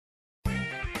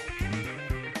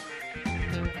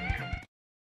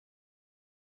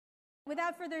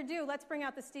Without further ado, let's bring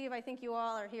out the Steve I think you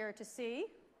all are here to see.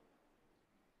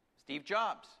 Steve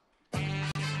Jobs. I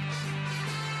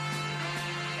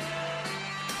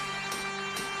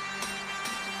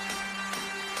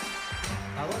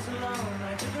was alone,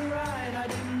 I took a ride, I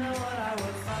didn't know what I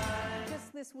would find.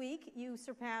 Just this week, you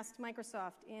surpassed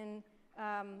Microsoft in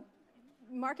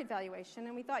market valuation,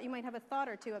 and we thought you might have a thought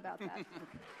or two about that.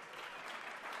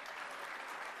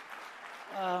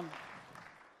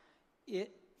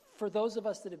 For those of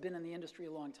us that have been in the industry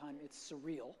a long time, it's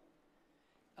surreal,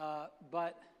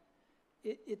 but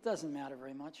it doesn't matter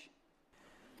very much.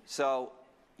 So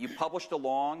you published a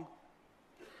long,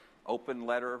 open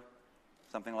letter,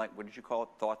 something like, what did you call it,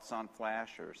 Thoughts on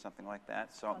Flash or something like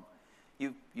that? So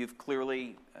you've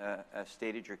clearly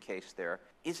stated your case there.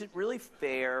 Is it really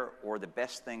fair or the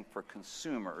best thing for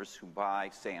consumers who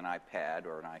buy, say, an iPad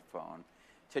or an iPhone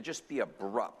to just be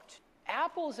abrupt?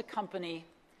 Apple is a company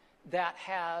that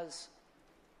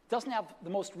doesn't have the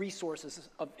most resources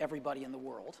of everybody in the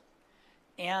world.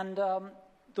 And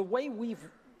the way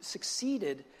we've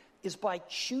succeeded is by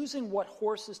choosing what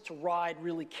horses to ride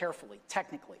really carefully,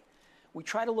 technically. We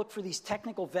try to look for these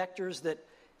technical vectors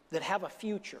that have a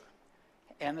future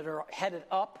and that are headed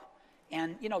up.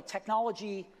 And, you know,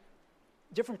 technology,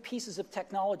 different pieces of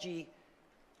technology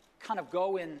kind of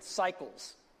go in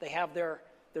cycles. They have their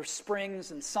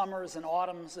springs and summers and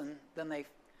autumns, and then they,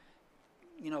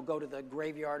 you know, go to the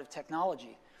graveyard of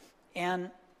technology. And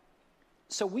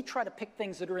so we try to pick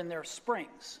things that are in their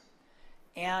springs.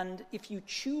 And if you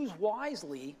choose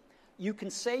wisely, you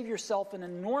can save yourself an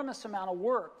enormous amount of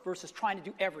work versus trying to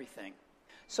do everything.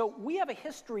 So we have a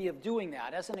history of doing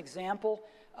that. As an example,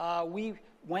 we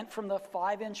went from the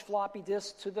 5-inch floppy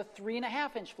disk to the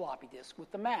 3.5-inch floppy disk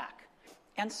with the Mac.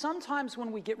 And sometimes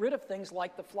when we get rid of things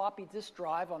like the floppy disk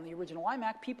drive on the original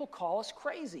iMac, people call us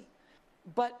crazy.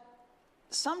 But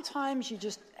sometimes you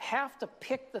just have to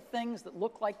pick the things that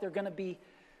look like they're going to be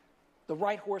the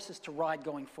right horses to ride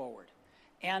going forward.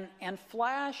 And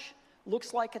Flash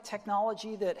looks like a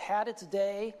technology that had its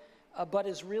day, but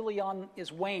is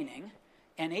waning.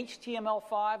 And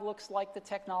HTML5 looks like the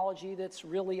technology that's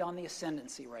really on the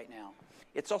ascendancy right now.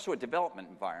 It's also a development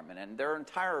environment, and there are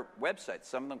entire websites,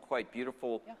 some of them quite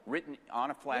beautiful, written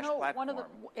on a Flash platform.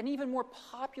 An even more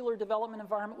popular development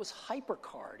environment was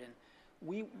HyperCard, and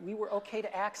we were okay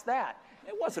to axe that.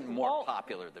 It wasn't more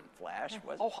popular than Flash,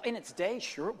 was it? Oh, in its day,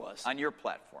 sure it was. On your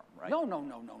platform, right?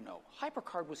 No.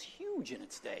 HyperCard was huge in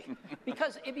its day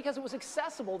because it was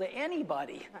accessible to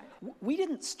anybody. Right. We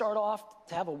didn't start off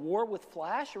to have a war with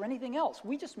Flash or anything else.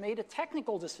 We just made a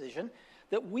technical decision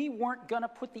that we weren't going to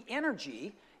put the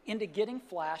energy into getting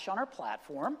Flash on our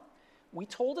platform. We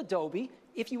told Adobe,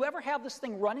 if you ever have this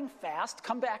thing running fast,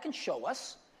 come back and show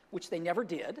us, which they never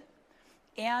did.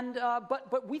 And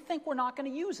but we think we're not going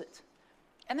to use it.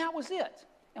 And that was it.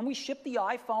 And we shipped the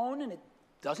iPhone, and it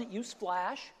doesn't use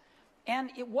Flash. And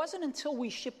it wasn't until we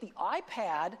shipped the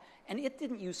iPad, and it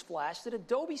didn't use Flash, that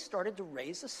Adobe started to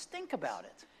raise a stink about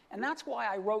it. And that's why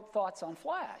I wrote Thoughts on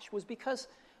Flash, was because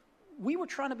we were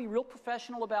trying to be real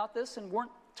professional about this and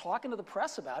weren't talking to the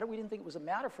press about it. We didn't think it was a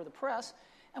matter for the press.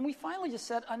 And we finally just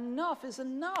said, enough is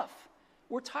enough.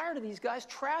 We're tired of these guys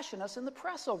trashing us in the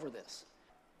press over this.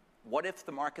 What if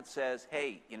the market says,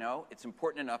 hey, you know, it's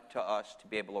important enough to us to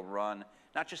be able to run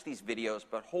not just these videos,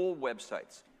 but whole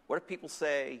websites? What if people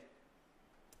say,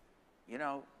 you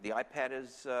know, the iPad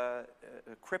is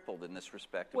crippled in this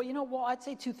respect? Well, I'd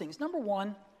say two things. Number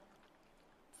one,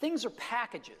 things are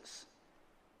packages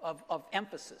of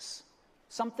emphasis.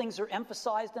 Some things are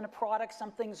emphasized in a product,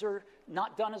 some things are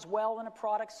not done as well in a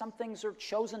product, some things are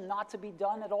chosen not to be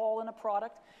done at all in a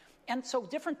product. And so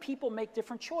different people make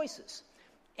different choices.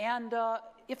 And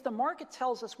if the market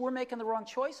tells us we're making the wrong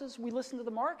choices, we listen to the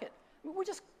market. We're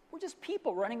just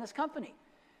people running this company.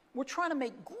 We're trying to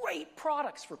make great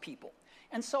products for people.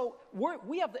 And so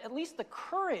we have at least the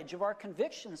courage of our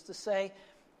convictions to say,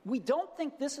 we don't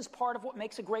think this is part of what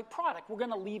makes a great product. We're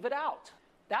going to leave it out.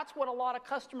 That's what a lot of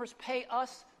customers pay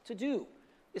us to do,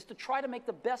 is to try to make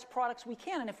the best products we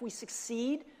can. And if we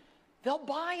succeed, they'll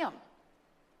buy them.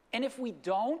 And if we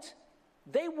don't,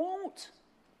 they won't.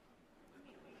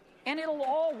 And it'll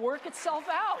all work itself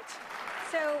out.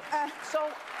 So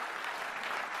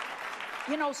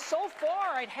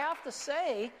far, I'd have to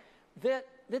say that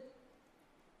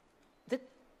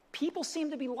people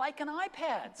seem to be liking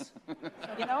iPads.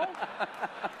 You know?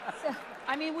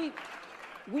 I mean,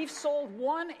 we've sold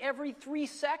one every 3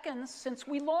 seconds since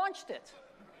we launched it.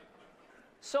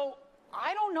 So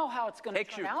I don't know how it's going to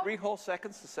turn out. Takes you 3 whole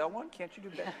seconds to sell one? Can't you do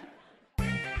better?